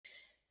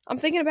I'm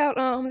thinking about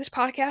this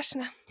podcast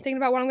and I'm thinking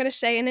about what I'm going to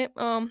say in it.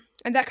 And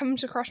that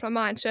comes across my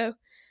mind. So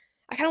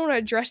I kind of want to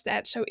address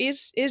that. So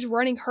is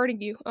running hurting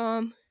you?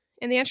 And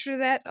the answer to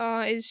that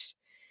is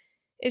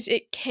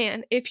it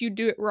can if you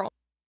do it wrong.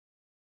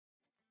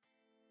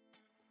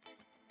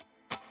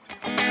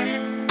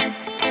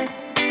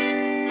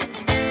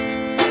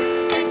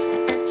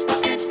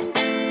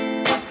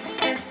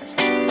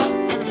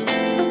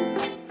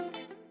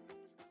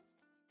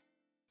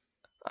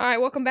 All right,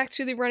 welcome back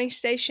to the running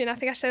station. I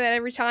think I say that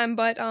every time,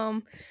 but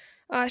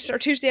it's our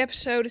Tuesday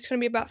episode. It's going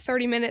to be about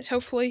 30 minutes,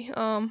 hopefully.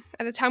 At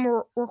the time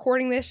we're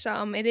recording this,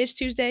 it is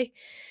Tuesday.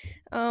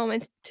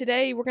 And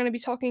today we're going to be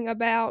talking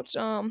about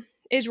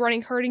is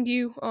running hurting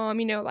you?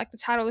 Like the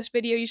title of this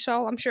video you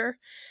saw, I'm sure.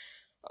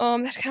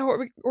 That's kind of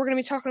what we're going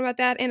to be talking about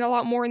that and a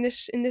lot more in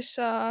this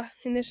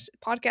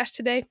podcast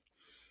today.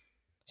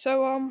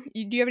 So,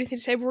 do you have anything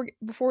to say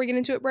before we get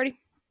into it, Brady?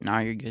 No,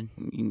 you're good.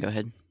 You can go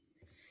ahead.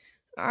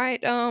 All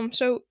right.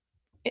 So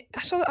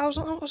I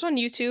was on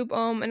YouTube.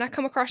 And I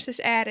come across this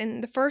ad,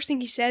 and the first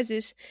thing he says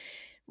is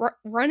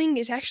running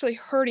is actually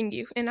hurting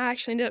you, and I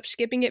actually ended up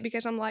skipping it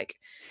because I'm like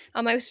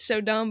this is so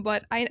dumb,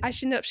 but I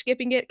should end up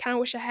skipping it. Kind of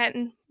wish I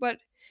hadn't, but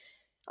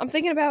I'm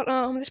thinking about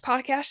this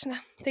podcast and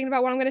I'm thinking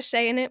about what I'm going to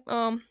say in it.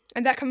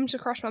 And that comes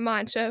across my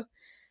mind. So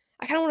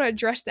I kind of want to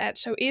address that.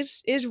 So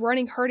is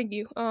running hurting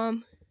you?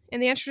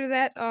 And the answer to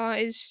that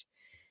is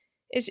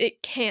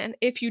it can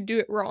if you do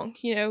it wrong.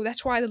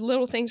 That's why the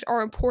little things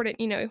are important.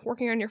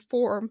 Working on your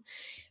form,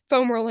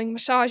 foam rolling,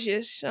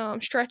 massages,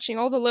 stretching,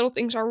 all the little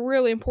things are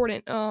really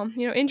important.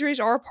 Injuries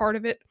are a part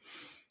of it,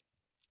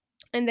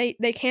 and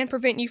they can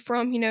prevent you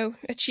from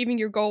achieving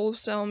your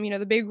goals.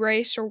 The big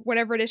race or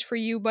whatever it is for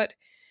you, but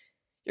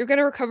you're going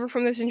to recover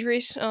from those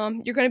injuries.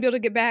 You're going to be able to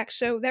get back.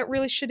 So that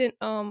really shouldn't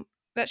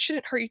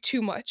hurt you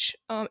too much.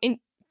 In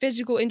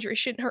physical injury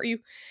shouldn't hurt you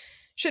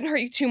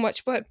too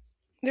much, but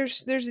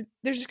there's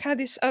kind of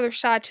this other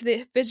side to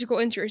the physical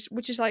injuries,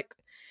 which is like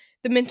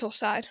the mental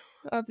side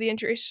of the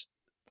injuries,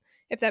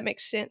 if that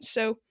makes sense.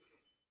 So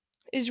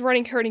is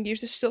running hurting you?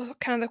 Is still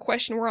kind of the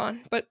question we're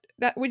on. But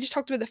that we just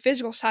talked about the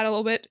physical side a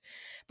little bit.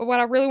 But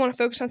what I really want to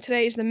focus on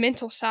today is the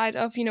mental side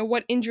of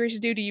what injuries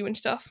do to you and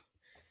stuff.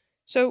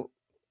 So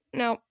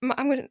now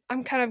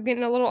I'm kind of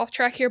getting a little off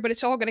track here, but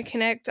it's all gonna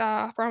connect.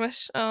 I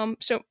promise.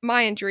 So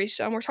my injuries.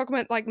 We're talking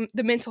about like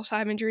the mental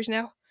side of injuries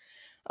now.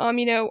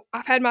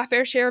 I've had my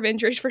fair share of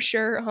injuries for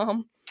sure.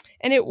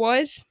 And it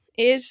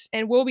is,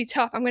 and will be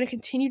tough. I'm gonna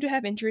continue to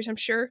have injuries, I'm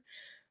sure.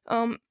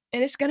 And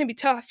it's gonna be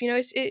tough.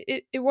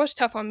 It was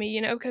tough on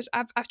me. Because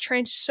I've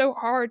trained so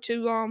hard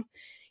to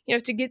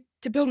to get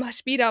to build my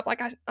speed up,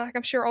 like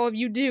I'm sure all of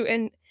you do,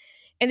 and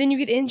then you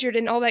get injured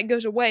and all that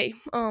goes away.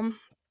 And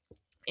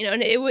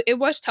it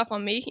was tough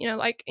on me,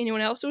 like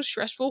anyone else. It was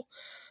stressful,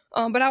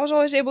 but I was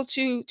always able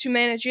to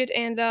manage it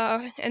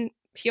and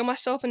heal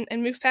myself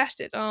and move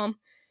past it. But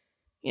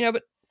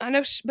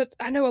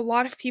I know a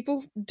lot of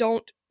people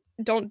don't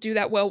do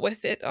that well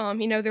with it.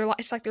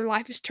 It's like their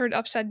life is turned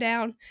upside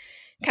down,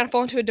 kind of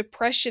fall into a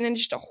depression and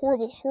just a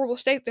horrible horrible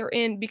state they're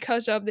in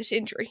because of this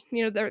injury.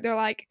 They're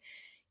like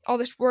all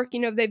this work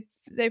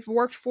they've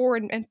worked for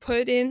and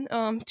put in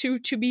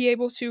to be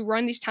able to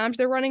run these times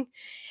they're running,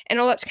 and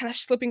all that's kind of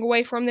slipping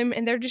away from them,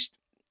 and they're just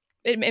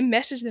it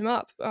messes them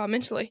up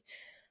mentally.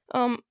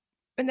 um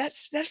and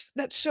that's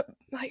so,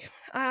 like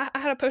I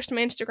had a post on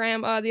my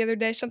Instagram the other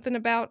day, something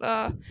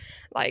about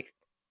like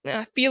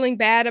feeling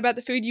bad about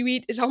the food you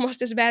eat is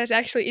almost as bad as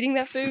actually eating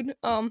that food.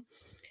 And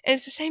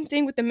it's the same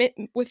thing with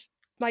with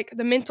like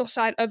the mental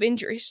side of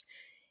injuries,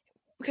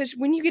 because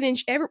when you get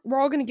injured, we're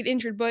all going to get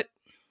injured, but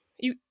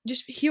you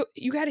just heal.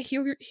 You got to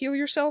heal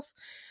yourself.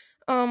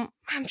 I'm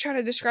trying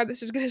to describe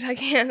this as good as I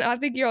can. I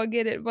think you all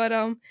get it, but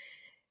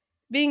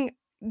being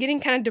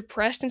getting kind of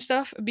depressed and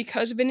stuff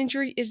because of an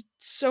injury is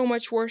so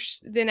much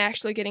worse than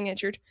actually getting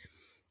injured.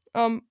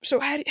 So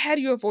how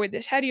do you avoid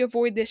this? How do you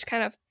avoid this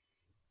kind of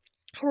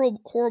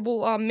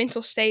horrible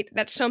mental state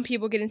that some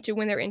people get into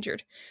when they're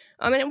injured?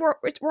 And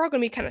we're all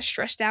gonna be kind of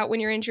stressed out when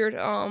you're injured.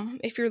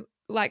 If you're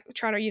like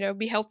trying to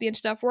be healthy and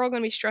stuff, we're all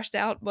gonna be stressed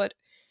out, but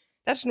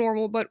that's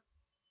normal. But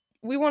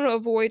we want to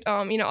avoid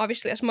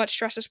obviously as much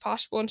stress as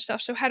possible and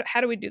stuff. So how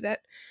do we do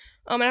that?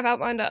 And I've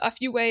outlined a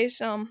few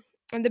ways.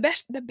 And the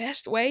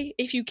best way,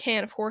 if you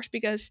can, of course,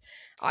 because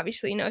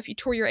obviously if you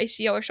tore your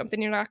ACL or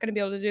something, you're not going to be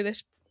able to do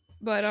this.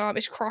 But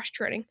it's cross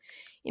training.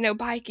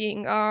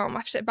 Biking.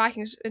 I've said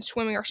biking and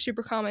swimming are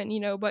super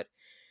common. But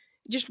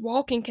just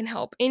walking can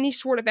help. Any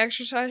sort of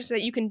exercise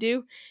that you can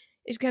do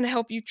is going to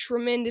help you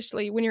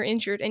tremendously when you're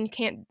injured and you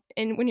can't,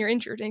 and when you're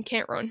injured and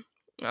can't run.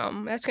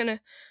 That's going to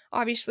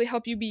obviously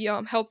help you be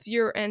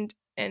healthier and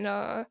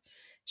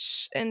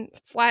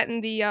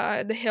flatten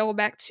the hill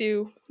back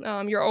to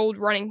your old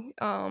running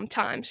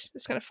times.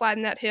 It's going to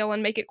flatten that hill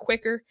and make it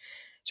quicker.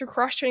 So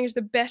cross training is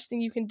the best thing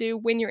you can do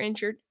when you're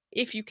injured,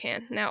 if you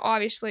can. Now,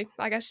 obviously,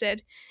 like I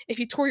said, if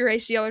you tore your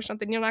ACL or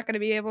something, you're not going to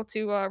be able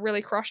to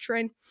really cross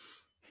train.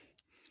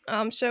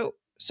 So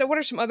what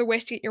are some other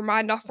ways to get your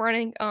mind off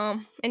running?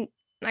 And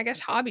I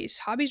guess hobbies.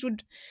 Hobbies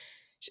would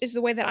is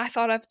the way that I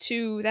thought of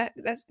too. That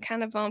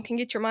kind of can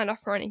get your mind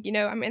off running.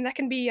 I mean that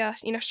can be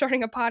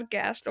starting a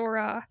podcast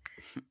or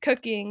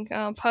cooking,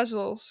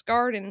 puzzles,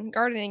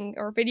 gardening,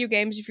 or video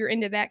games if you're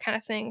into that kind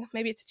of thing.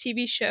 Maybe it's a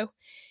TV show.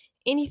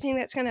 Anything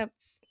that's gonna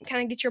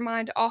kind of get your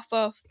mind off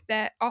of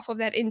that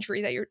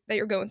injury that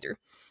you're going through.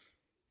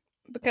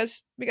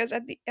 Because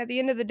at the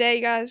end of the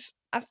day, guys,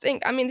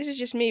 I mean this is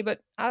just me,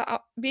 but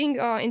being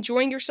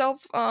enjoying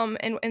yourself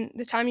and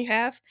the time you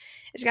have,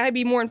 it's got to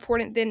be more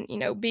important than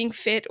being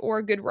fit or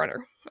a good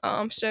runner.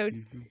 So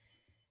Hmm.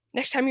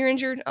 next time you're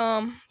injured,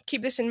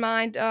 keep this in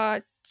mind.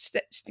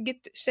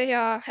 Stay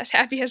as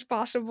happy as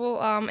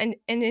possible. And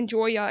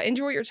enjoy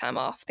your time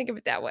off. Think of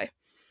it that way.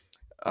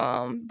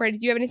 Brady,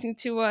 do you have anything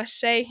to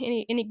say?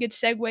 Any good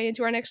segue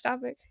into our next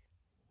topic?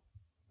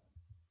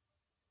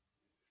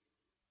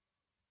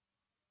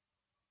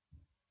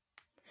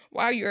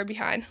 Wow, you are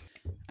behind.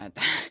 I,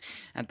 th-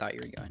 I thought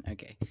you were going.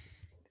 Okay.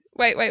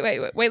 Wait,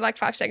 like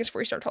 5 seconds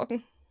before you start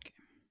talking.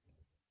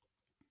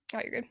 Oh,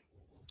 you're good.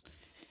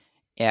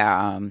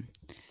 Yeah.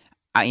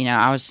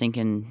 I was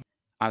thinking.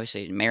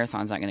 Obviously,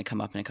 marathon's not going to come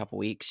up in a couple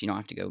weeks. You don't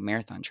have to go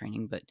marathon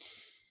training, but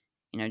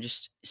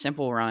just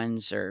simple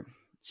runs or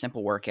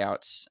simple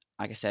workouts.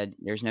 Like I said,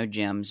 there's no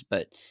gyms,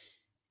 but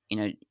you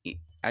know,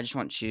 I just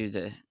want you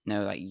to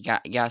know, like you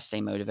gotta stay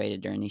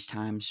motivated during these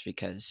times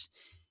because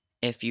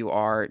if you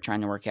are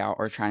trying to work out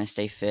or trying to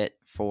stay fit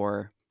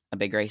for a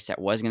big race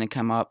that was going to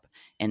come up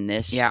and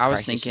this I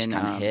was crisis thinking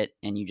kind of hit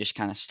and you just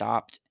kind of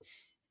stopped,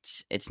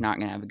 it's not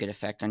going to have a good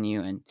effect on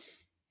you. And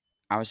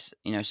I was,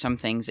 some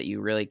things that you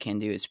really can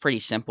do. It's pretty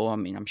simple. I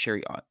mean, I'm sure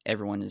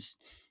everyone has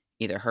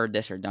either heard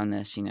this or done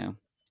this.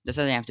 This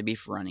doesn't have to be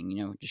for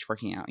running. Just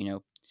working out.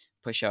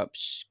 Push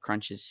ups,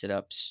 crunches, sit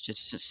ups,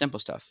 just simple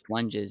stuff.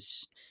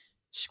 Lunges,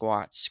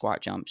 squats,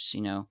 squat jumps.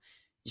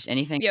 Just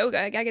anything.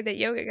 Yoga, I gotta get that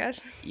yoga, guys.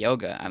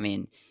 Yoga. I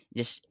mean,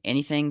 just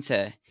anything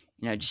to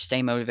just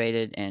stay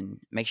motivated and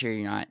make sure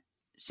you're not.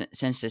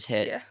 Since this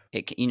hit,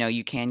 Yeah.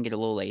 you can get a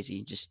little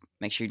lazy. Just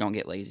make sure you don't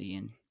get lazy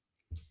and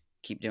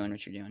keep doing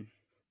what you're doing.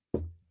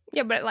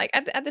 Yeah, but like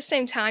at the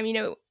same time,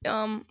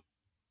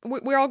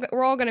 we're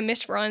all gonna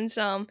miss runs.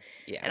 Yeah.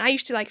 And I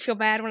used to like feel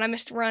bad when I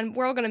missed a run.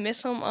 We're all gonna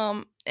miss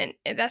them. And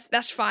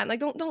that's fine. Like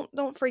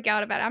don't freak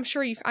out about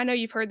it. I know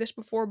you've heard this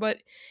before, but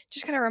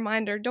just kind of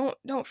reminder,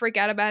 don't freak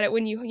out about it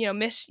when you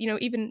miss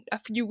even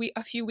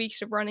a few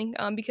weeks of running.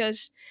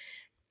 Because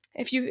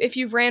if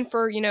you've ran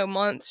for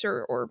months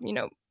or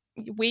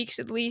weeks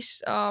at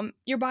least,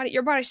 your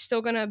body's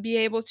still gonna be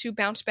able to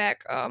bounce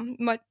back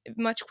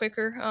much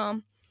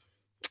quicker.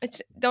 It's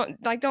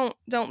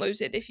don't lose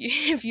it if you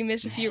if you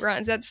miss a few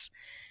runs. That's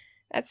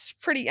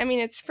pretty. I mean,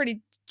 it's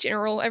pretty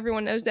general.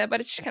 Everyone knows that, but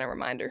it's just kind of a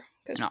reminder.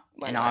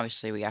 And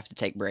obviously, we have to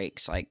take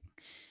breaks. Like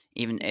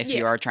even if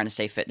you Yeah. are trying to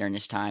stay fit during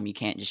this time, you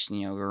can't just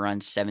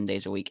run 7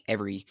 days a week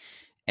every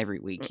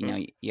week.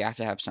 You have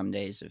to have some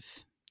days of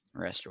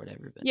rest or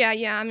whatever. But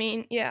Yeah. I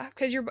mean, yeah,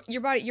 because your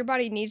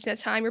body needs that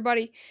time. Your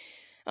body.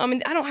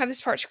 And I don't have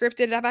this part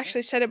scripted. I've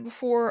actually said it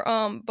before.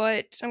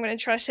 But I'm gonna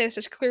try to say this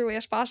as clearly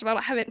as possible.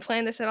 I haven't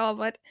planned this at all,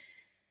 but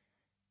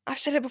I've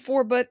said it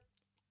before. But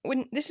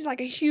when this is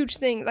like a huge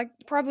thing, like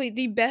probably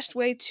the best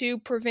way to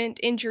prevent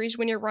injuries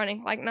when you're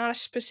running, like not a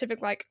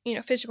specific like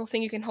physical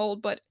thing you can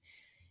hold, but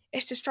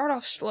is to start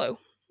off slow.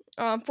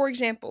 For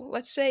example,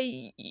 let's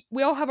say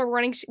we all have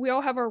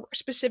our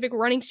specific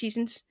running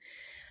seasons.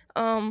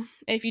 And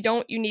if you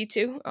don't, you need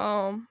to.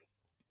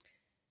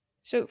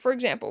 So for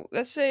example,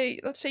 let's say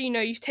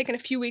you've taken a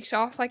few weeks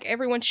off, like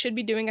everyone should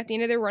be doing at the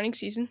end of their running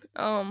season.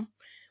 When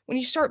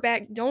you start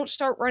back, don't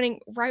start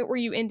running right where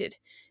you ended.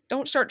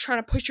 Don't start trying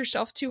to push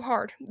yourself too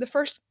hard. The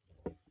first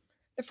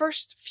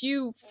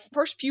few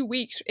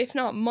weeks, if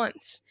not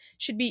months,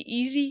 should be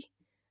easy,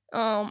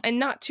 and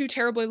not too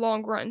terribly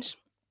long runs.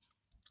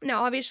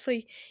 Now,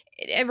 obviously,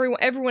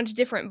 everyone's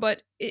different,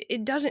 but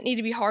it doesn't need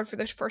to be hard for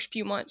those first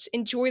few months.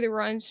 Enjoy the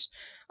runs,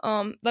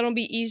 let them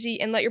be easy,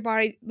 and let your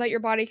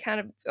body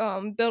kind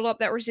of build up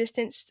that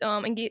resistance,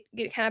 and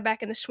get kind of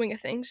back in the swing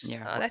of things.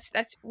 Yeah.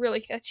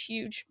 That's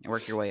huge.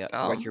 work your way up,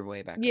 work your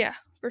way back up. Yeah,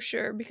 for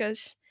sure,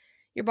 because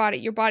your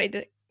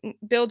body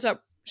builds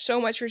up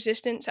so much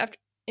resistance after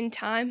in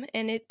time,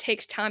 and it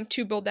takes time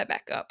to build that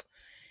back up.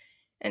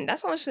 And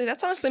that's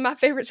honestly my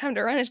favorite time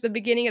to run is the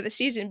beginning of the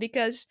season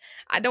because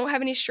I don't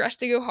have any stress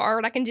to go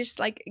hard. I can just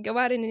like go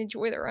out and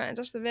enjoy the runs.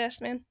 That's the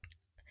best, man.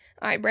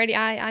 All right, Brady.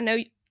 I know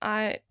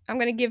I'm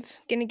gonna give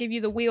you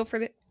the wheel for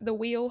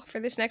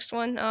this next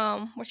one.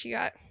 What you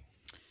got?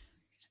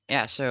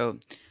 Yeah. So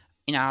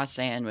I was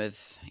saying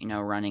with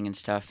running and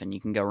stuff, and you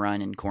can go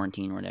run in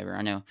quarantine or whatever.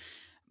 I know,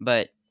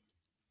 but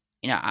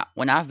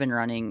when I've been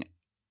running,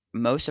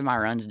 most of my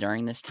runs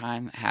during this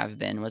time have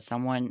been with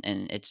someone,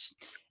 and it's.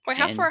 Wait,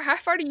 how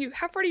far do you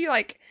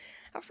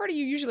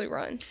usually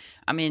run?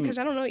 I mean, Because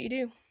I don't know what you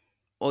do.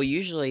 well,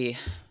 usually,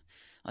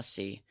 let's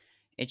see,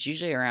 it's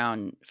usually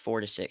around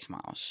 4 to 6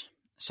 miles,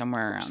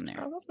 somewhere around there.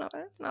 Oh, that's not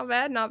bad. Not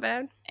bad. Not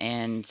bad.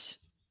 And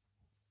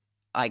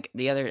like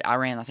I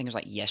ran, I think it was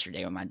like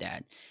yesterday with my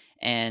dad,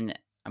 and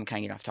I'm kind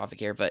of getting off topic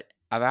here, but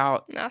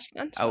about No, it's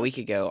fun. It's a fun. week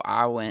ago,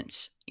 I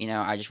went,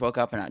 I just woke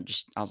up and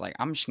I was like,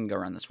 I'm just gonna go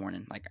run this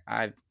morning. Like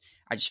I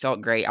just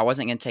felt great. I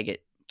wasn't gonna take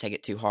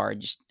it too hard.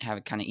 Just have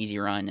a kind of easy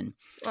run, and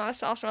Oh,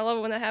 that's awesome. I love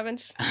it when that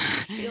happens.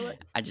 Feel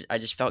it. I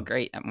just felt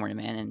great that morning,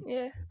 man. And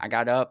Yeah. I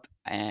got up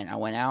and I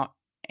went out,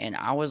 and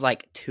I was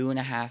like two and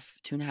a half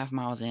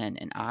miles in,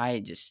 and I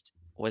just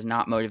was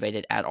not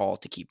motivated at all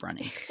to keep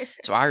running.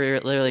 So I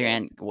literally Yeah.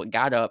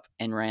 got up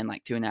and ran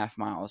like 2.5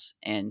 miles.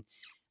 And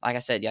like I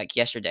said, like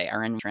yesterday, I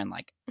ran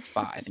like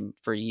 5. And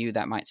for you,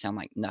 that might sound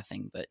like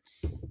nothing, but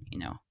you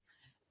know,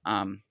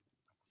 um,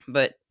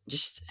 but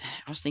just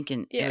I was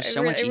thinking it Yeah, was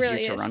so much it easier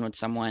really to is. run with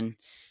someone,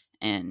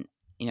 and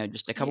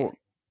just a Yeah. couple,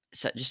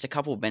 just a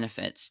couple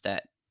benefits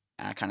that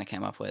I kind of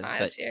came up with, Alright,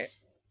 but let's hear it.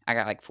 I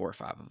got like 4 or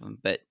 5 of them.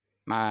 But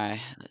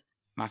my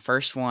my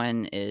first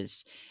one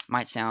is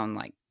might sound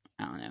like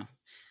I don't know,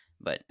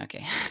 but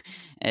okay,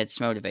 it's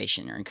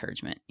motivation or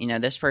encouragement.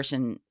 This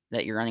person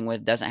that you're running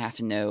with doesn't have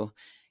to know,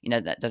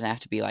 that doesn't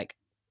have to be like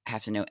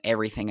have to know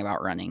everything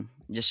about running.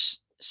 Just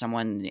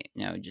someone,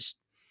 just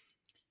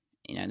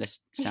this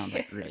sounds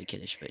like really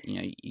kiddish, but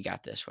you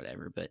got this,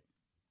 whatever. But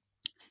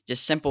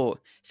just simple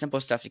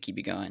stuff to keep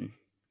you going.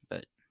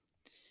 But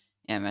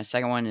yeah, my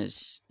second one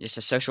is just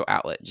a social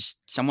outlet, just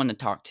someone to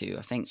talk to.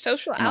 I think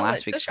Social in the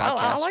last outlet. week's I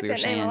podcast like we were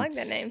that name. I saying, like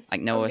that name. like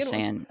That Noah was a was good one.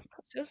 saying,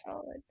 Social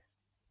outlet.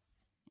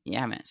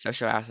 yeah, man,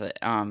 social outlet.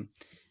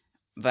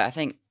 But I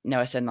think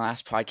Noah said in the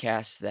last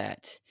podcast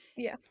that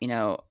Yeah.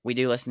 we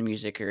do listen to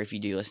music, or if you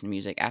do listen to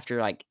music, after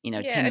like Yeah,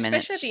 10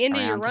 especially at the minutes, end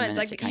of your around 10 runs, minutes,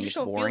 like it you kind of just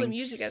gets don't feel the boring,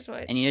 music as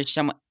and you much. know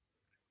someone,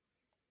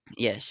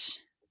 yes,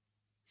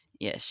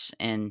 yes,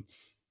 and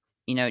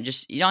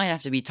just you don't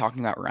have to be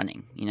talking about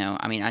running.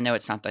 I mean, I know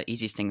it's not the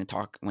easiest thing to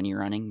talk when you're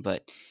running,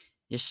 but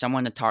just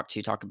someone to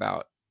talk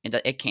about.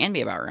 It can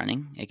be about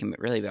running. It can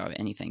really be about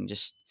anything.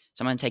 Just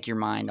someone to take your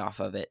mind off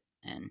of it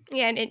and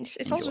Yeah, and it's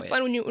also enjoy it.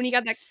 fun when you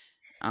got that.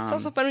 It's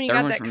also fun when you Third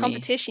got one that for me,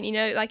 competition.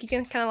 Like you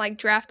can kind of like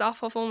draft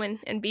off of them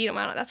and beat them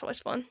out. That's always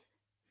fun.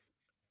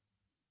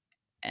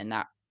 and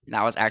that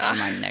was actually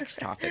Uh, my next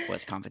topic,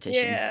 was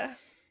competition. yeah,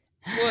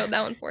 spoiled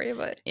that one for you,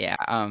 but Yeah,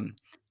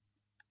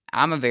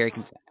 I'm a very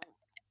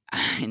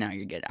no,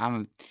 you're good.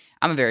 I'm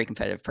a very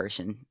competitive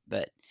person,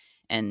 but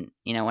and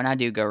when I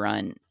do go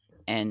run,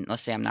 and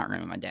let's say I'm not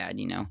running with my dad,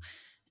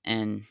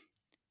 and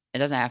it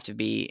doesn't have to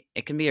be.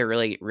 It can be a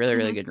really, really,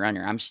 really hmm good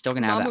runner. I'm still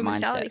gonna have that Mamba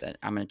mindset mentality. that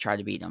I'm gonna try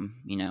to beat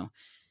him.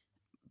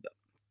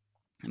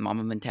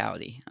 Mama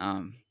mentality.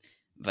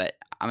 But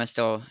I'm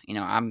still,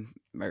 I'm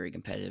very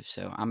competitive,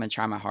 so I'm gonna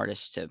try my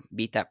hardest to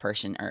beat that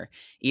person. Or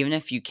even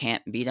if you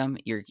can't beat them,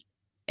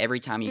 every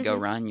time you go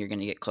hmm run, you're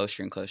gonna get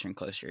closer and closer and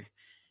closer.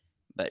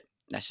 But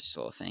that's just a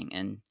little thing.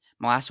 And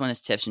my last one is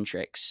tips and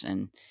tricks.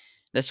 And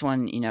this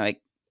one,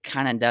 it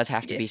kind of does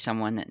have to Yeah. be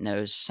someone that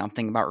knows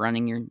something about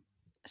running,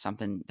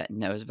 something that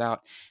knows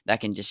about, that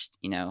can just,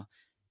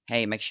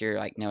 hey, make sure,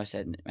 like Noah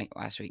said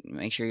last week,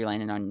 make sure you're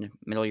landing on the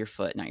middle of your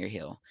foot, not your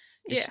heel.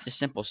 Yeah. Just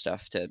simple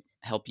stuff to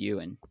help you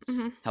and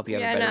help you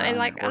have a Yeah, better and run or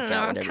like I don't know,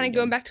 workout, I'm whatever kind you're of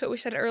going doing. back to what we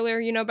said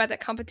earlier, about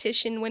that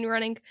competition when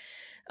running.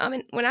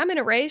 And when I'm in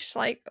a race,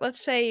 like let's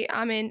say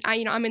I'm in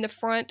the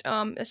front,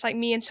 it's like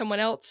me and someone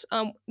else.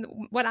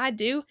 What I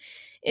do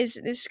is,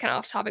 this is kind of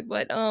off topic,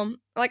 but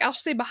like I'll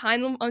stay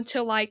behind them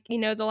until like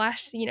the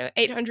last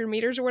 800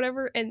 meters or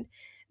whatever, and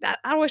that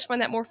I always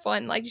find that more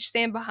fun, like just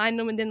stand behind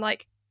them and then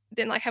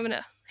having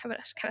a kind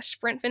of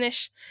sprint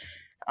finish.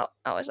 I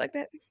always like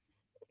that.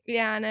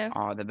 Yeah, I know.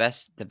 Oh, the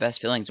best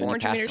feelings when you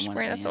 400 pass meter someone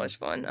at sprint, the that's always end. It's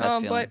fun. the best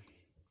But feeling.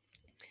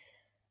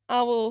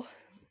 I will.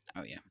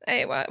 Oh yeah.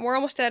 Hey, well, we're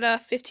almost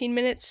at 15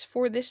 minutes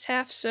for this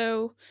half,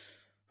 so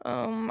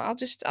I'll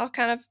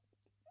kind of,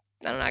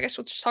 I don't know. I guess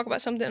we'll just talk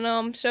about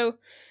something. So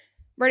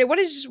Brady, what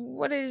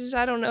is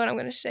I don't know what I'm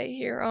gonna say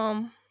here.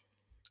 All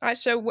right.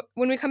 So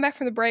when we come back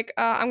from the break,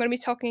 I'm gonna be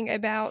talking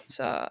about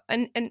the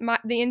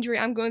injury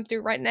I'm going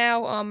through right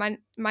now.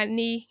 My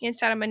knee,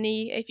 inside of my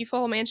knee. If you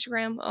follow my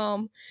Instagram,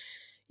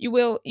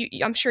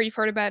 I'm sure you've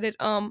heard about it.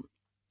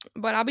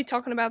 But I'll be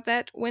talking about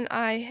that when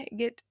I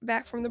get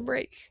back from the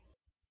break.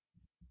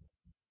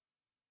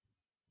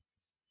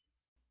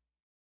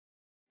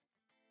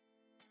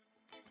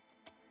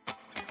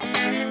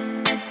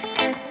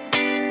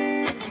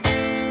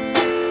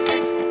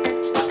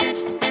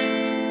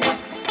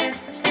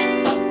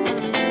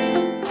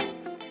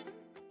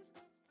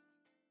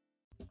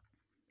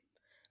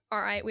 All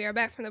right, we are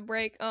back from the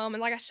break. And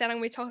like I said, I'm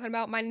gonna be talking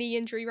about my knee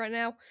injury right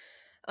now.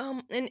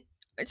 And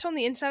it's on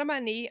the inside of my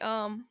knee.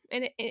 And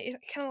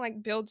it kind of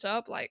like builds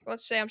up. Like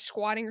let's say I'm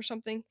squatting or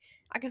something,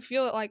 I can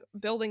feel it like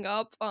building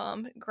up.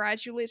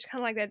 Gradually, it's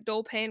kind of like that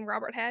dull pain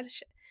Robert had.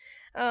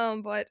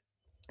 But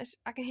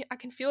I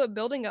can feel it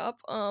building up.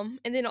 And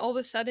then all of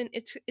a sudden,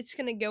 it's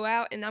gonna go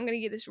out, and I'm gonna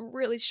get this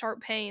really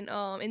sharp pain.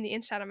 In the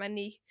inside of my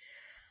knee.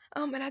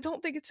 And I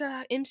don't think it's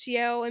a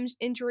MCL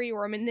injury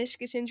or a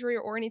meniscus injury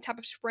or any type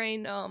of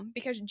sprain.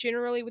 Because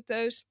generally with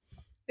those,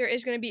 there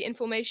is going to be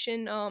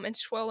inflammation and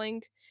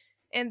swelling,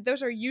 and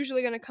those are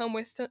usually going to come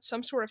with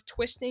some sort of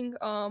twisting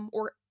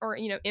or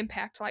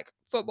impact, like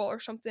football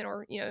or something,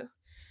 or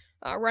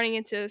running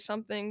into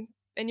something.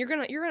 and you're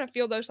gonna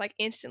feel those like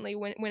instantly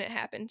when it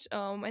happens.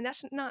 And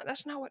that's not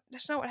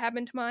what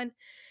happened to mine.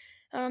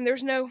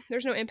 There's no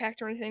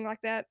impact or anything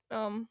like that.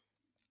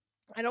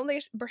 I don't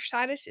think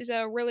bursitis is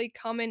a really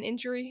common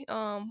injury.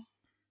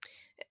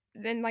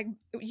 Then like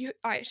you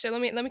all right, so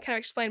let me kind of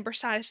explain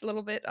bursitis a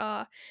little bit.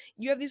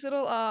 You have these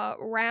little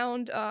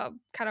round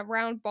kind of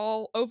round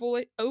ball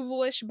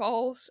ovalish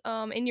balls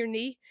in your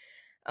knee,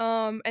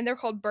 and they're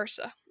called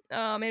bursa.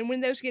 And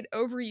when those get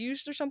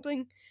overused or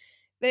something,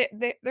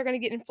 they're going to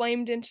get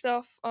inflamed and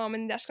stuff,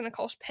 and that's going to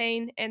cause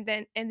pain, and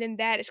then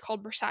that is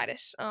called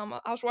bursitis. I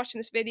was watching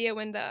this video,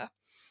 and the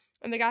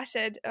guy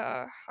said,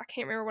 I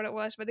can't remember what it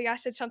was, but the guy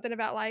said something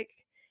about like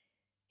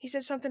he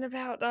said something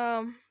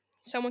about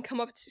someone come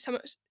up to some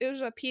it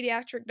was a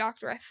pediatric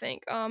doctor, I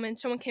think, and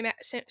someone came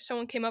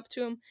up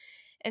to him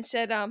and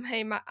said,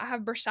 hey, I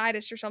have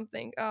bursitis or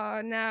something.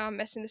 Now I'm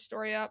messing the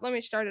story up. Let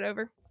me start it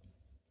over.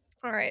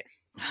 All right,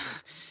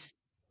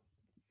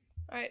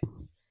 all right.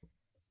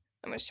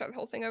 I'm gonna start the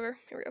whole thing over.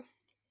 Here we go.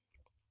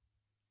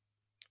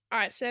 All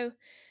right, so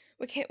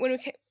we can't when we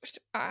can't.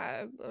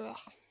 All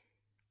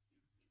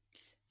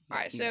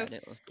right, You so got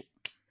it.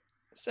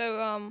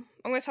 I'm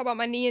gonna talk about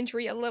my knee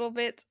injury a little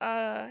bit.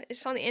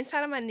 It's on the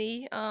inside of my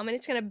knee, and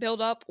it's gonna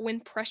build up when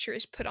pressure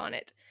is put on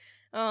it.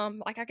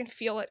 Like I can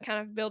feel it kind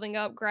of building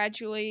up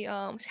gradually.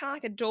 It's kind of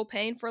like a dull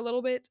pain for a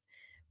little bit,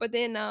 but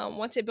then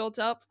once it builds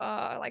up,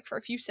 like for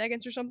a few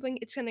seconds or something,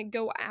 it's gonna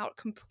go out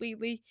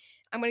completely.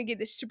 I'm gonna get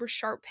this super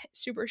sharp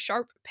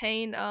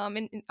pain on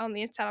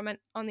the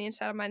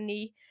inside of my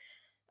knee.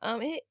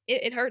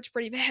 It hurts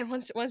pretty bad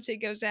once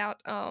it goes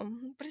out.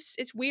 But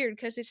it's weird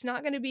because it's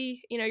not going to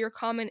be your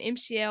common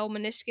MCL,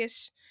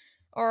 meniscus,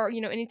 or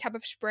any type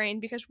of sprain,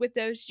 because with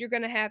those you're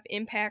going to have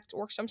impact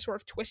or some sort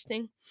of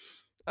twisting.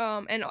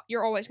 And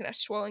you're always going to have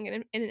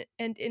swelling and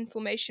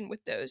inflammation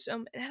with those.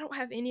 And I don't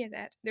have any of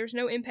that. There's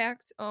no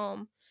impact.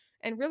 And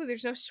really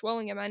there's no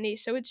swelling in my knee,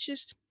 so it's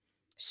just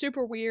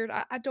super weird.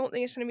 I don't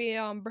think it's going to be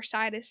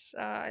bursitis.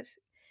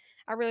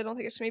 I really don't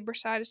think it's gonna be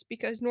bursitis,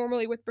 because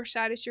normally with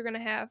bursitis you're gonna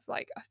have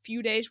like a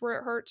few days where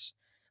it hurts,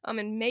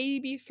 and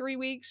maybe 3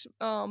 weeks.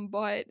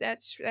 But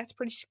that's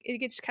pretty. It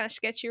gets kind of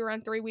sketchy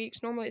around 3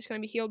 weeks. Normally it's gonna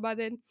be healed by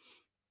then.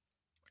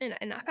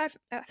 And I've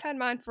had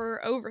mine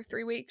for over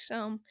 3 weeks.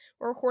 We're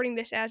recording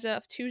this as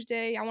of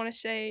Tuesday. I want to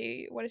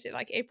say, what is it,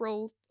 like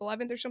April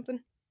 11th or something?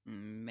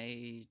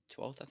 May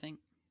 12th, I think.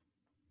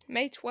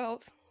 May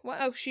 12th. What?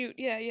 Oh shoot!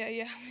 Yeah.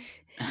 Yeah.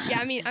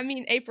 I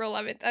mean April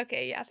 11th.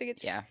 Okay, yeah, I think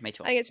it's Yeah, May I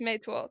 12th. think it's May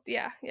 12th.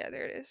 Yeah,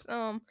 there it is.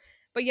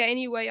 But yeah,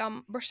 anyway,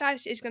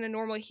 bursitis is gonna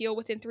normally heal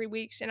within 3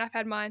 weeks, and I've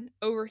had mine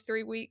over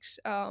 3 weeks.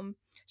 So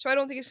I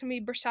don't think it's gonna be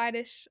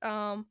bursitis.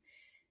 And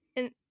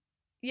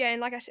yeah,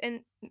 and like I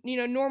said,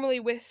 and normally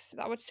with,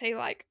 I would say,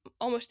 like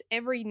almost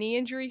every knee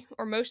injury,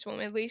 or most of them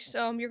at least,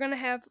 you're gonna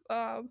have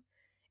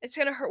it's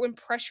gonna hurt when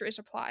pressure is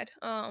applied.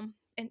 And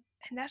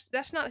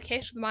that's not the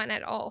case with mine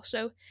at all.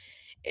 So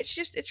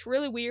it's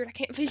really weird. I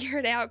can't figure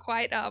it out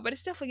quite, but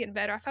it's definitely getting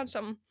better. I found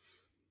some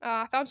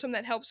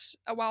that helps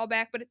a while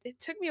back, but it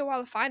took me a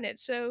while to find it.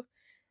 So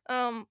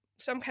I'm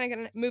kind of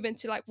gonna move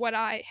into like what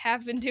I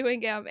have been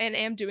doing, and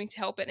am doing to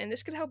help it, and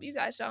this could help you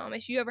guys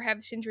if you ever have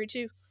this injury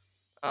too.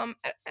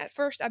 At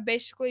first, I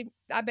basically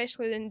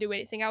didn't do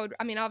anything.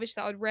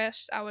 Obviously I would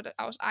rest. I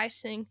was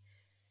icing,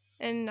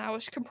 and I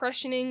was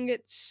compressioning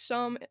it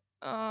some,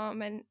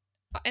 and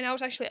I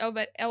was actually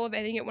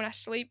elevating it when I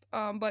sleep.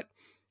 But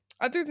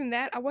other than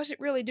that, I wasn't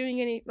really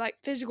doing any like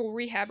physical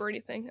rehab or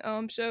anything.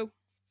 So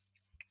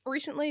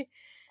recently,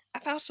 I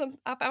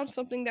found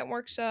something that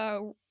works.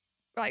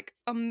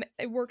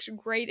 It works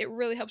great. It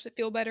really helps it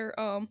feel better.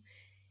 And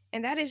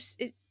that is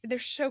it. They're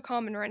so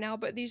common right now.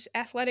 But these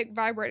athletic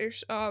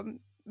vibrators,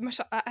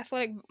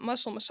 athletic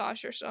muscle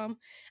massagers. I'm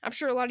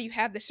sure a lot of you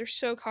have this. They're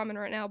so common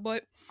right now.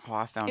 But Oh,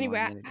 I found anyway,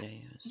 one the other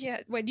day.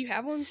 yeah. Wait, do you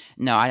have one?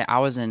 No, I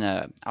was in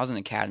an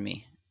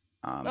academy,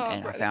 Oh, and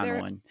I bro, found they're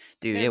one.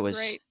 Dude, they're it was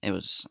great. it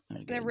was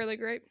They're good. really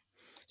great.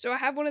 So I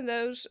have one of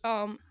those,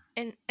 and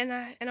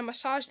I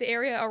massage the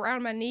area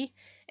around my knee,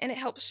 and it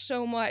helps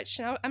so much.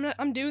 And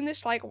I'm doing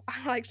this like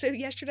like so.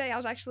 Yesterday I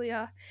was actually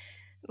the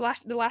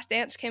last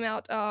dance came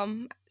out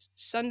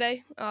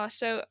Sunday.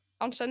 So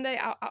on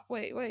Sunday,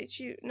 wait,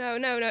 shoot, no,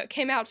 it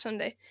came out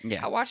Sunday.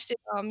 Yeah. I watched it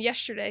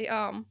yesterday.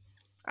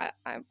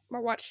 I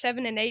watched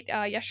 7 and 8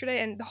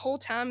 yesterday, and the whole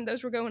time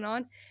those were going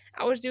on,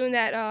 I was doing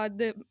that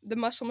the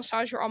muscle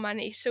massager on my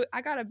knee. So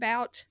I got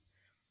about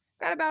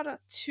a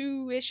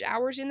 2-ish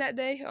hours in that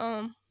day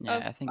Yeah,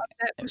 of I think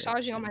that every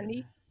massaging on episode my had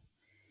knee.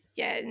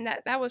 Yeah, and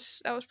that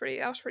was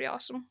pretty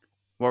awesome.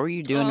 What were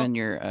you doing Um,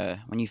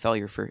 when you felt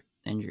your first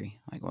injury?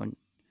 Like when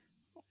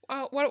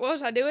what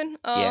was I doing?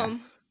 Yeah.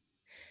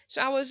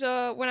 So I was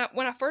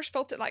when I first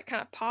felt it like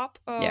kind of pop.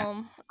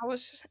 Yeah. I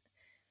was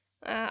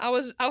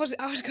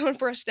going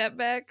for a step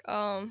back.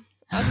 I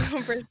was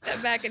going for a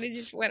step back, and it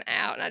just went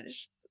out, and I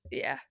just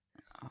yeah.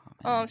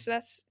 Oh man. So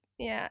that's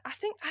yeah. I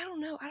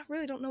don't know. I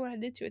really don't know what I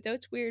did to it though.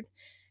 It's weird.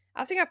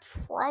 I think I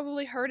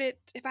probably heard it.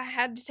 If I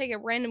had to take a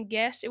random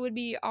guess, it would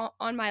be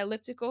on my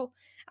elliptical.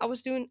 I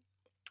was doing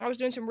I was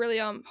doing some really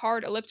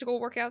hard elliptical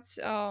workouts.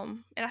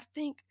 And I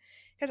think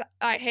because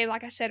hey,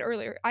 like I said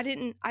earlier, I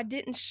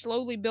didn't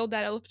slowly build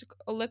that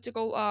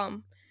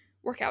elliptical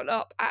workout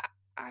up.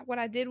 What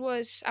I did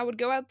was I would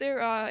go out there.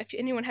 If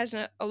anyone has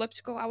an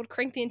elliptical, I would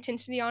crank the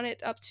intensity on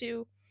it up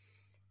to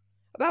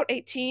about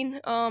 18,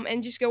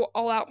 and just go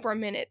all out for a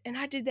minute. And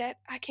I did that.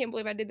 I can't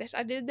believe I did this.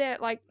 I did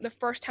that like the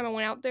first time I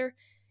went out there,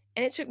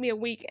 and it took me a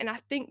week. And I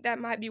think that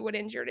might be what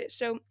injured it.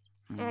 So,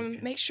 Okay.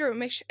 make sure.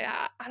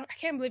 I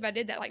can't believe I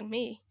did that. Like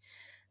me.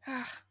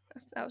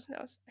 That was.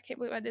 I can't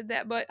believe I did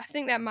that. But I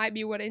think that might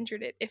be what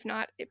injured it. If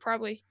not, it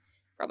probably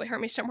hurt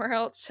me somewhere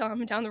else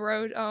down the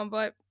road.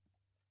 But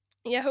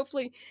yeah,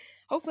 hopefully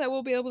I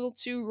will be able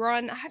to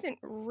run. I haven't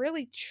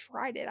really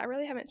tried it. I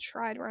really haven't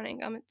tried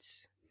running.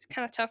 It's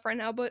kind of tough right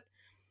now, but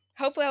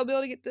hopefully I'll be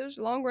able to get those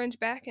long runs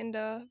back and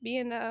be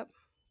in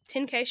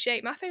 10K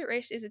shape. My favorite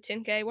race is a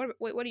 10K. What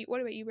about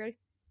you, Brady?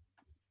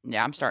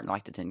 Yeah, I'm starting to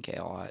like the 10K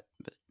a lot,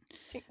 but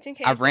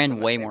 10K is I've ran definitely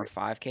my way more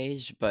favorite.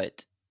 5Ks,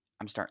 but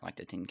I'm starting to like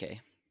the 10K.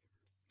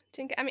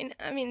 10K.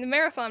 I mean the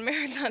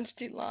marathon's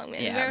too long,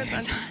 man. The Yeah,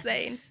 marathon's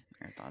insane.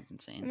 marathon's The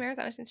insane.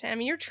 marathon is insane. I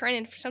mean, you're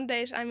training for some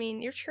days. I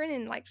mean, you're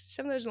training like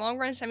some of those long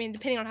runs. I mean,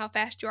 depending on how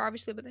fast you are,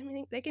 obviously, but I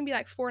mean, they can be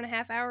like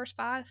 4.5 hours,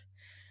 5.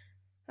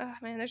 Oh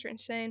man, those are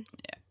insane.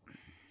 Yeah,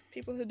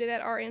 People who do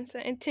that are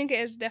insane. And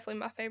 10K is definitely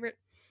my favorite.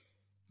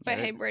 yeah. But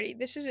hey, Brady,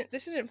 this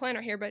isn't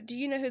planner here, but do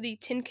you know who the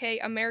 10K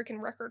American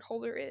record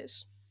holder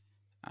is?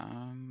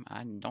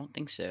 I don't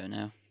think so.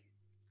 No,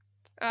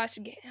 I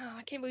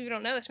can't believe you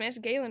don't know this, man. It's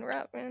Galen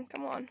Rupp, man.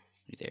 Come on.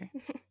 you there?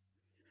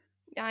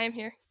 I am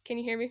here. Can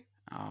you hear me?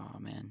 Oh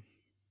man.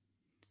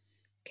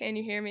 Can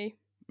you hear me?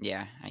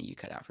 Yeah, you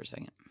cut out for a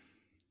second.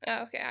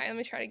 Oh, okay. All right, let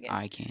me try it again.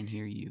 I can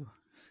hear you.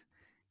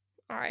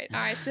 All right.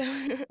 So,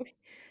 all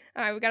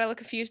right, we got a little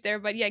confused there,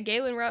 but yeah,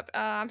 Galen Rupp.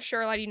 I'm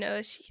sure a lot of you know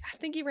this. I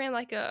think he ran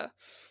like I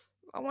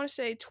want to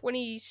say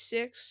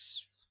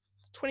 26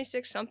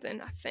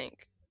 something. I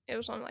think it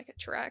was on like a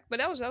track, but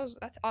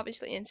that's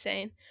obviously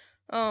insane.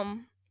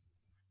 Um,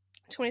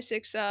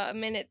 26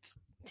 minutes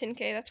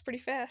 10K. That's pretty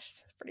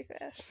fast. That's pretty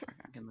fast.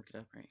 I can look it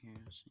up right here.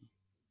 Let's see.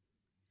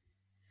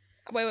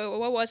 Wait.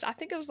 What was? I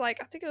think it was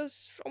like. I think it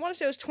was. I want to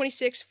say it was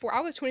 26.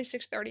 I'll go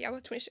 26:30. I'll go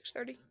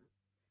 26:30.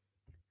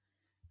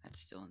 That's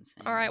still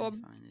insane. All right. Let Well,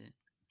 me find it.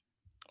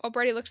 while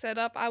Brady looks that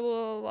up, I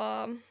will.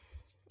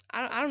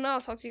 I don't know.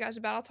 I'll talk to you guys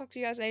about. I'll talk to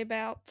you guys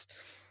about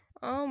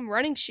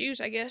running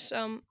shoes. I guess.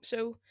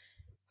 So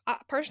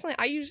personally,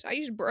 I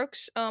use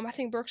Brooks. I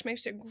think Brooks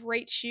makes a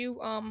great shoe.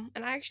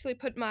 And I actually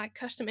put my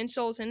custom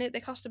insoles in it.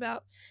 They cost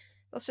about.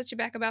 They'll set you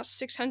back about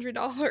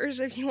 $600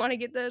 if you want to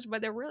get those,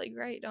 but they're really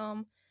great.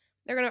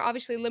 They're gonna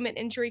obviously limit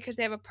injury because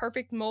they have a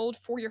perfect mold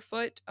for your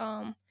foot.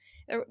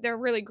 They're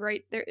really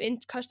great. They're in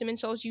custom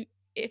insoles.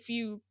 If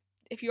you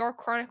are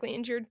chronically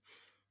injured,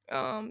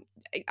 um,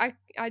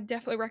 I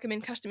definitely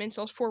recommend custom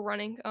insoles for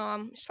running.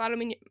 I slide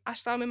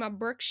them in my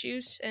Brooks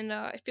shoes, and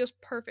it feels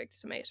perfect.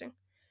 It's amazing.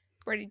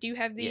 Brady, Yes. do you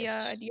have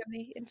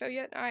the info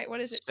yet? All right,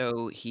 what is it?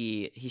 So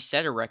he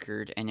set a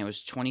record and it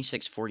was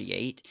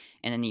 26:48,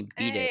 and then he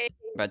beat it Hey,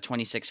 by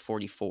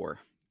 26:44.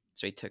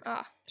 So he took.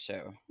 ah,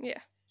 So yeah,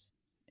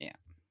 yeah,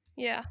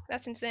 yeah,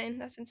 that's insane.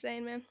 That's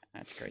insane, man.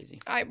 that's crazy.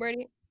 All right,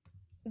 Brady,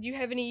 do you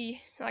have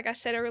any, like I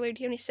said earlier,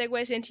 do you have any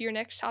segues into your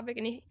next topic?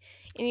 Any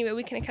way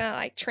we can kind of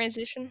like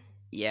transition?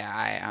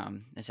 Yeah,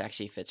 this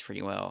actually fits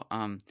pretty well.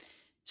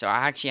 So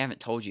I actually haven't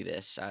told you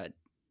this.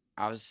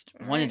 I was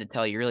All wanted right, to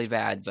tell you really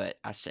bad, surprise.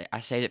 but I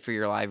saved it for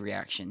your live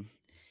reaction,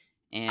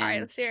 All right,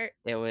 and let's hear it.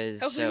 it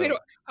was Hopefully we so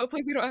don't.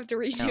 Hopefully we don't have to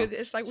redo no.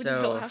 this like we did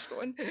the So last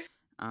one.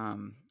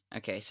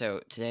 okay,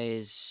 so today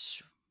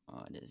is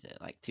what is it,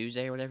 like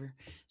Tuesday or whatever?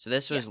 So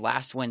this Yeah, was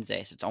last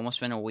Wednesday, so it's almost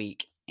been a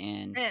week,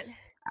 and man,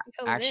 I you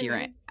held it in, actually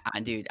ran.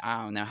 man. Dude,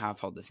 I don't know how I've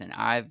pulled this in.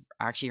 I've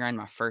actually ran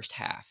my first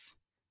half.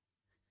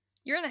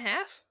 You're in a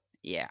half.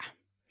 Yeah.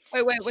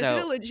 Wait. Was it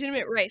a So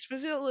legitimate race?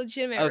 Was it a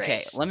legitimate okay,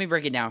 race? let me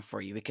break it down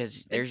for you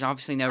because Like, there's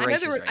obviously no I know there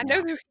races were. right I know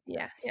now. there.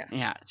 Yeah, yeah.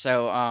 Yeah.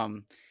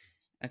 So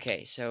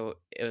okay, so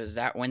it was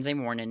that Wednesday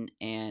morning,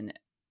 and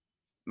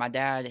my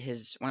dad,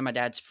 one of my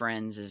dad's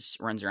friends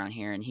runs around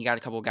here, and he got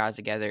a couple guys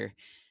together,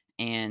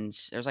 and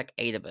there's like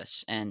 8 of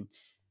us, and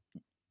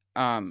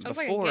Sounds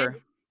like a game. before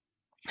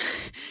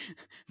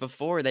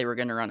before they were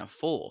going to run a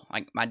full,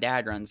 like my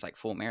dad runs like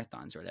full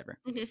marathons or whatever,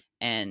 Hmm.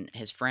 and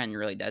his friend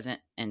really doesn't,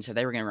 and so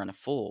they were going to run a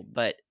full,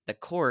 but the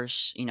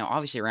course,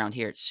 obviously around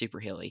here it's super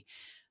hilly,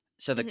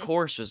 so the Hmm.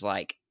 course was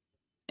like,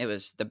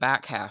 the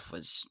back half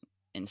was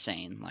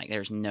insane, like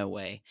there's no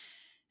way.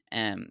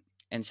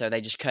 And so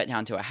they just cut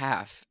down to a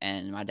half,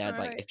 and my All dad's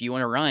like, right. if you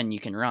want to run, you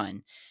can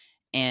run.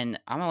 And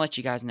I'm gonna let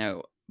you guys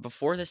know,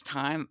 before this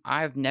time,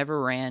 I've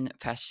never ran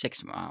past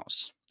 6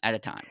 miles at a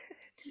time.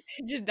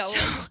 Just So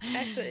double it.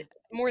 Actually,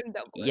 more than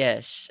double it.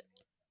 yes,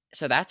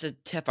 so that's a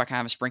tip I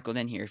kind of sprinkled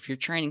in here. If you're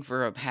training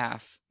for a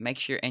half, make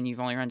sure, and you've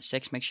only run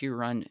 6, make sure you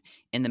run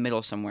in the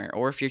middle somewhere.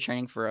 Or if you're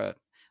training for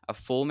a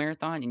full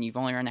marathon and you've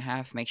only run a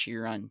half, make sure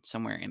you run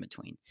somewhere in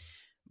between.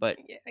 But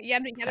Yeah, you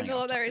gotta cutting build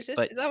off up that topic,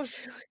 resistance. but That was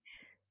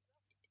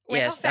Wait,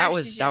 how Yes, fast did you? that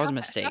was How a fast? How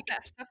mistake.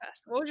 fast? How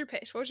fast? What was your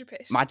pace? What was your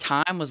pace? My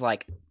time was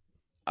like,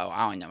 oh,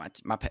 I don't know.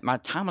 My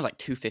time was like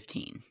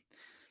 2:15.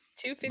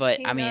 But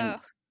 2:15.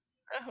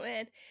 Oh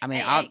man.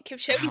 Hey, I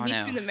Kipchoge don't beat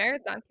you know. in the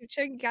marathon.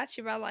 Kipchoge got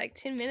you by like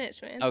 10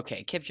 minutes, man.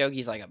 Okay,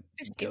 Kipchoge's like a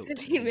 15, goat,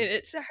 15 man.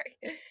 minutes. Sorry.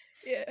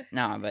 Yeah.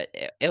 No, but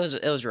it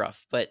was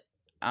rough. But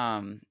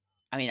um,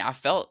 I mean, I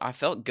felt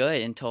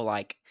good until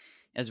like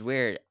it was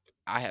weird.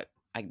 I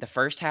like the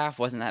first half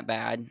wasn't that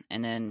bad,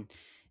 and then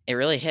it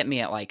really hit me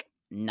at like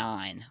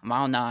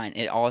mile 9.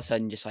 It all of a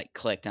sudden just like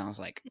clicked, and I was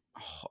like,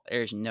 oh,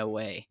 there's no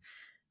way.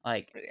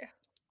 Like, Yeah.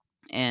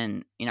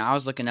 and I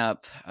was looking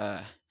up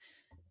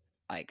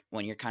like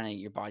when your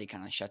body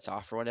kind of shuts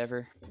off or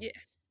whatever, Yeah.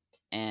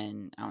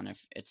 and I don't know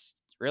if it's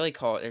really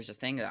called. There's a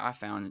thing that I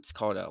found. It's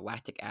called a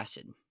lactic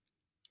acid.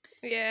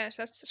 Yeah,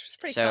 so that's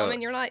pretty So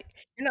common. You're not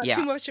too yeah,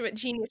 much of a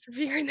genius for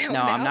figuring that no,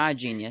 one I'm out. not a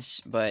genius,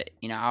 but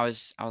I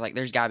was like,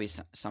 there's got to be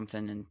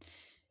something, and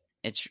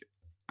it's.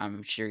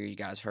 I'm sure you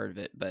guys heard of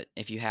it, but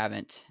if you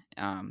haven't,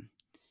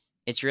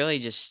 it's really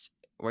just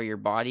where your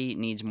body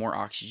needs more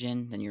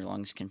oxygen than your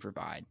lungs can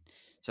provide.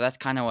 So that's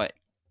kind of what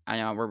I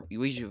know. We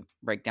usually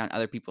break down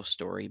other people's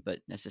story, but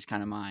this is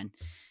kind of mine.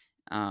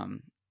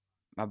 Um,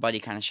 my buddy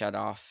kind of shut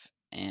off,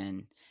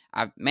 and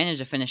I managed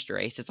to finish the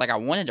race. It's like I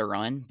wanted to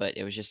run, but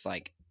it was just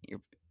like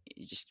you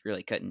just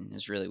really couldn't. It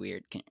was really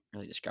weird. Can't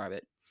really describe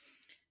it.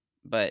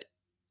 But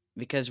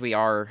because we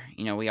are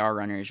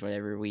runners,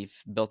 whatever, we've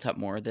built up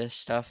more of this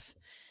stuff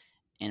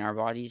in our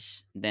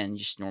bodies than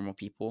just normal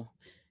people,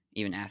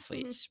 even Mhm.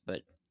 athletes.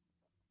 But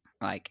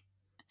like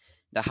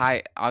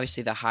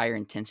obviously the higher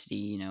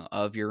intensity,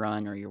 of your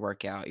run or your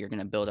workout, you're going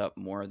to build up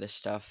more of this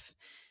stuff.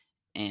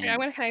 Yeah, I'm And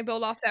gonna kind of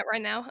build off that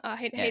right now.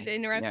 Hate yeah, to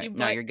interrupt yeah, you,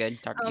 no, but you're good.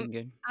 um,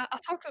 You're good. I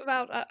talked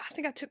about. I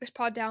think I took this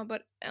pod down,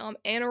 but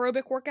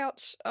anaerobic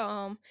workouts.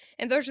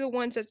 And those are the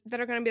ones that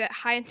are gonna be that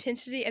high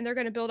intensity, and they're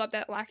gonna build up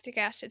that lactic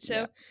acid.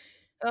 Yeah. So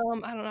I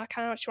don't know, I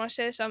kind of just want to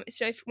say this.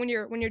 So if when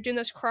you're doing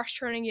those cross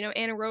training,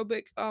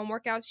 anaerobic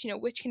workouts,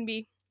 which can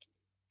be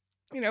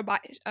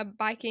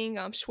biking,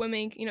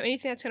 swimming,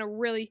 anything that's gonna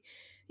really,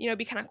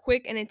 be kind of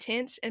quick and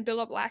intense and build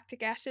up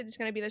lactic acid is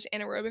gonna be those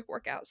anaerobic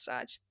workouts. So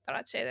I just thought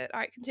I'd say that. All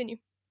right, continue.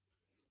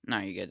 No,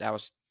 you're good. That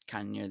was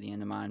kind of near the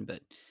end of mine,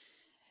 but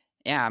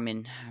yeah, I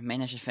mean, I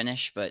managed to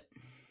finish, but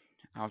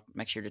I'll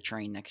make sure to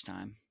train next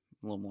time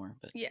a little more.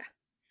 But Yeah,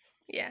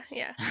 yeah,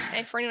 yeah.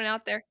 Hey, for anyone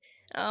out there,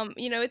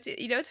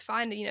 it's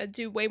fine to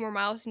do way more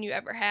miles than you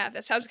ever have.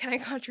 That sounds kind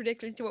of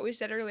contradictory to what we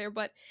said earlier,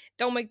 but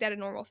don't make that a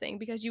normal thing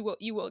because you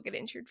will get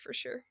injured for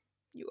sure.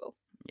 You will.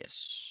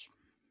 yes,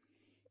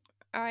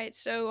 All right,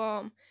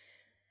 so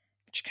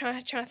just kind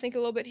of trying to think a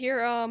little bit here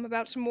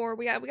about some more.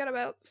 We got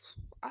about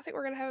I think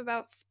we're gonna have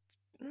about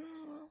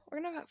we're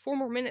gonna have about 4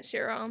 more minutes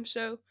here.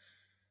 So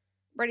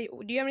Brady,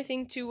 do you have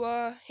anything you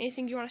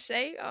want to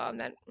say? That I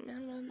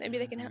don't know, maybe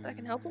that can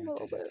help him a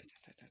little bit.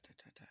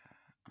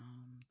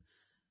 um,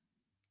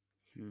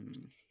 hmm.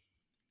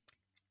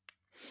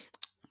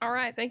 All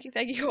right, thank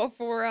you all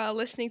for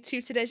listening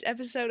to today's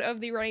episode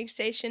of the Running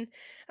Station.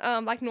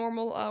 Like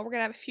normal, we're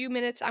gonna have a few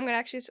minutes. I'm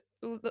gonna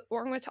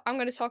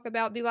talk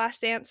about the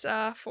Last Dance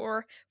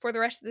for the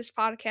rest of this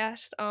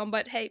podcast.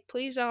 But hey,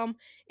 please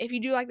if you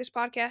do like this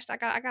podcast,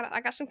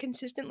 I got some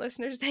consistent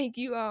listeners. Thank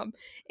you.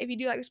 If you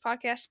do like this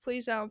podcast,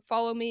 please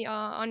follow me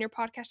on your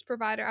podcast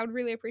provider. I would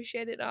really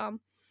appreciate it.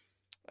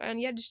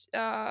 And yeah, just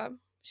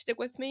stick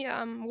with me.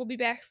 We'll be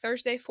back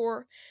Thursday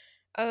for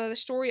the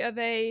story of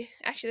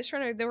this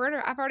runner. The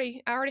runner I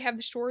already have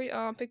the story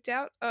picked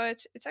out.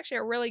 It's actually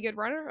a really good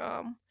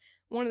runner.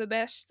 One of the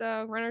best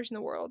runners in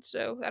the world.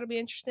 So that'll be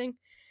interesting.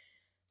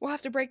 We'll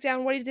have to break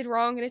down what he did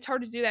wrong, and it's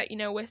hard to do that,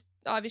 with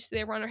obviously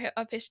a runner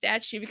of his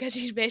statue because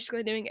he's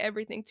basically doing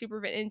everything to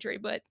prevent injury.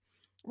 But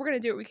we're gonna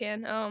do what we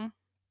can.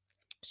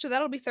 So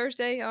that'll be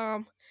Thursday.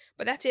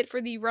 But that's it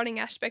for the running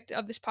aspect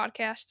of this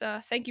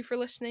podcast. Thank you for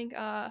listening.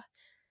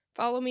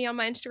 Follow me on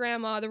my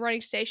Instagram, the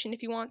Running Station,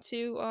 if you want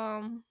to.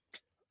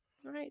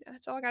 All right,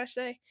 that's all I gotta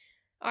say.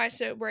 All right,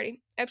 so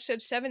Brady,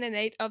 episode 7 and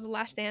 8 of The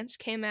Last Dance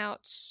came out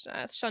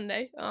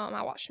Sunday.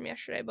 I watched them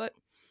yesterday, but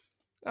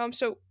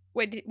so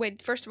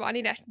wait. First of all, I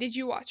need to ask: did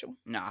you watch them?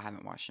 No, I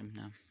haven't watched him.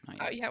 No, not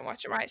Oh, yet. you haven't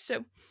watched them, right?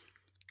 So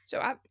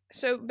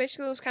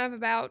basically, it was kind of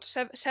about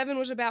seven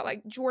was about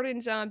like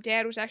Jordan's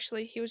dad was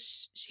actually he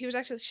was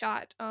actually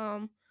shot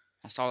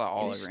I saw that in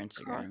all over his car.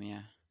 Instagram.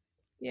 Yeah.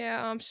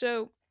 Yeah.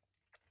 So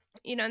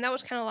and that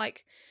was kind of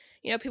like,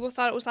 people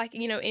thought it was like,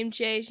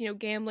 MJ's,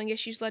 gambling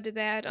issues led to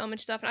that, and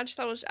stuff. And I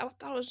thought it was,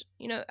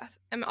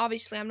 I mean,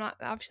 obviously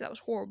that was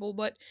horrible,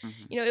 but, Hmm.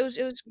 it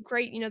was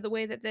great, the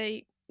way that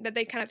they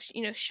kind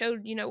of,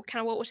 showed, kind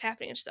of what was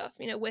happening and stuff,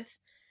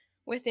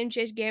 with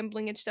MJ's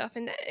gambling and stuff.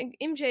 And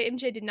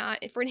MJ did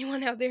not, for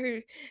anyone out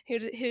there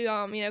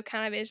who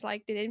kind of is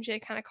like, did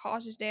MJ kind of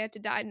cause his dad to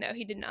die? No,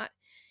 he did not.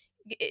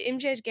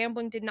 MJ's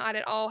gambling did not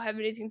at all have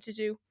anything to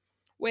do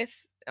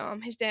with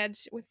his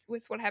dad's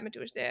with what happened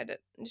to his dad.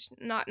 Just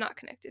not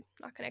connected,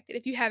 not connected.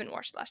 If you haven't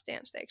watched Last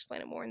Dance, they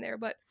explain it more in there.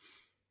 But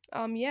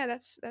yeah,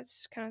 that's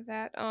kind of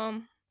that.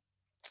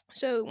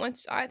 So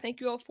once I thank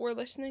you all for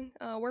listening.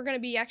 We're gonna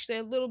be actually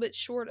a little bit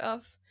short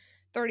of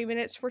 30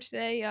 minutes for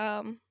today.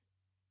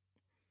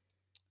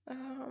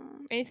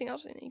 Anything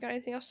else? You got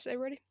anything else to say,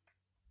 Brady?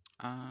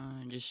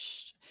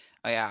 Just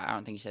oh yeah, I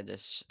don't think you said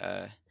this.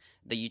 The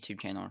YouTube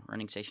channel,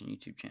 Running Station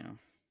YouTube channel.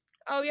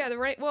 Oh yeah, the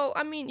right. Well,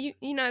 I mean,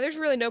 you know, there's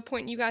really no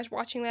point in you guys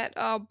watching that.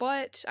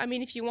 But I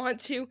mean, if you want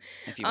to,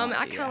 If you want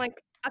I to, kind of yeah.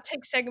 like I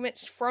take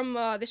segments from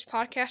this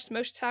podcast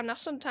most of the time. Now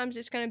sometimes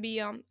it's gonna be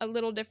a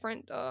little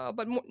different.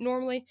 But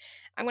normally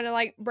I'm gonna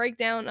like break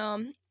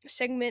down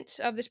segments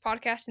of this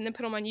podcast and then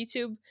put them on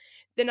YouTube.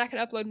 Then I can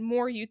upload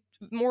more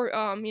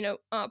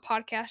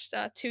podcast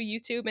to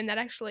YouTube, and that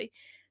actually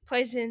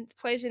plays in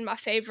my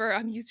favor.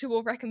 YouTube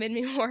will recommend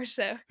me more,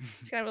 so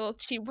it's kind of a little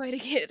cheap way to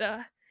get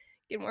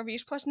more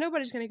views. Plus,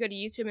 nobody's gonna go to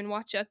YouTube and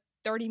watch a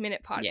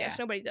 30-minute podcast. Yeah,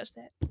 Nobody does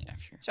that. yeah,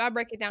 sure. So I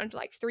break it down into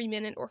like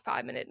 3-minute or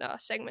 5-minute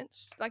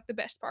segments, like the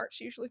best parts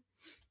usually.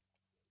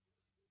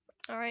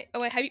 All right.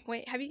 Oh wait, how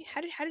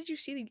did you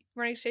see the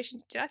Running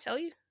Station? Did I tell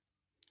you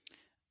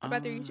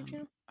about their YouTube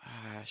channel?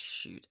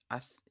 Shoot,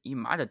 you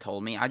might have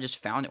told me. I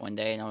just found it one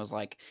day and I was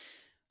like,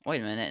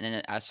 wait a minute, and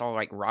then I saw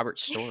like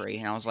Robert's story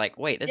and I was like,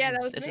 wait, Yeah,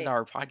 that was this is me.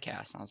 our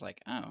podcast. And I was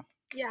like, oh,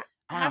 Yeah,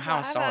 I don't know how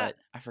I saw it.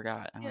 I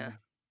forgot. Yeah,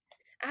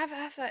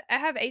 I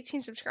have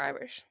 18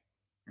 subscribers.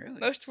 Really?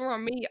 Most of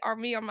them are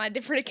me on my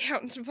different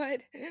accounts,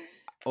 but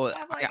Well,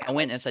 I I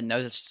went and said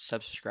no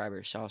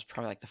subscribers, so I was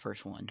probably like the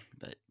first one.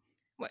 But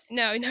what?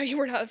 No, you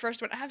were not the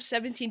first one. I have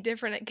 17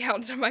 different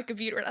accounts on my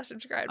computer, and I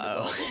subscribed to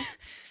all of them.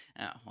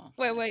 oh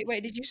well.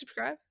 Wait. Did you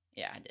subscribe?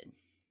 Yeah, I did.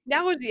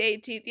 That was the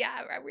 18th. Yeah,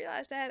 I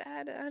realized that I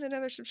had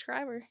another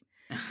subscriber.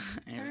 All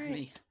right.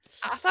 Me.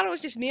 I thought it was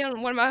just me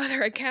on one of my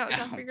other accounts.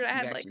 I figured I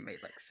had you like actually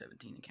made like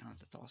 17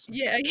 accounts. That's awesome.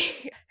 yeah.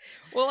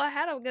 Well, I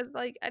had them because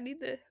like I need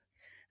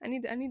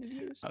the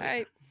views. Oh,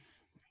 All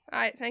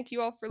right. Thank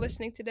you all for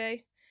listening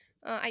today.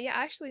 I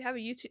actually have a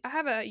YouTube. I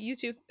have a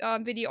YouTube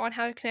video on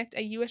how to connect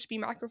a USB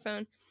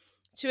microphone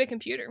to a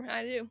computer.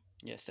 I do.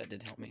 Yes, that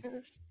did help me.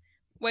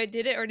 Wait,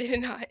 did it or did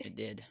it not? It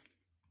did.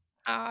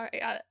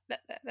 Yeah,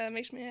 that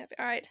makes me happy.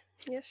 All right.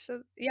 Yes.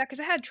 So yeah, because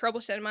I had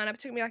trouble setting mine up.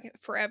 It took me like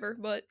forever,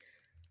 but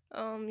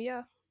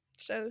yeah.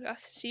 So I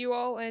see you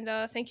all, and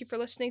thank you for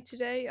listening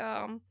today.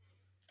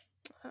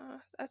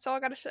 That's all I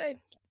got to say.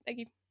 Thank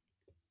you.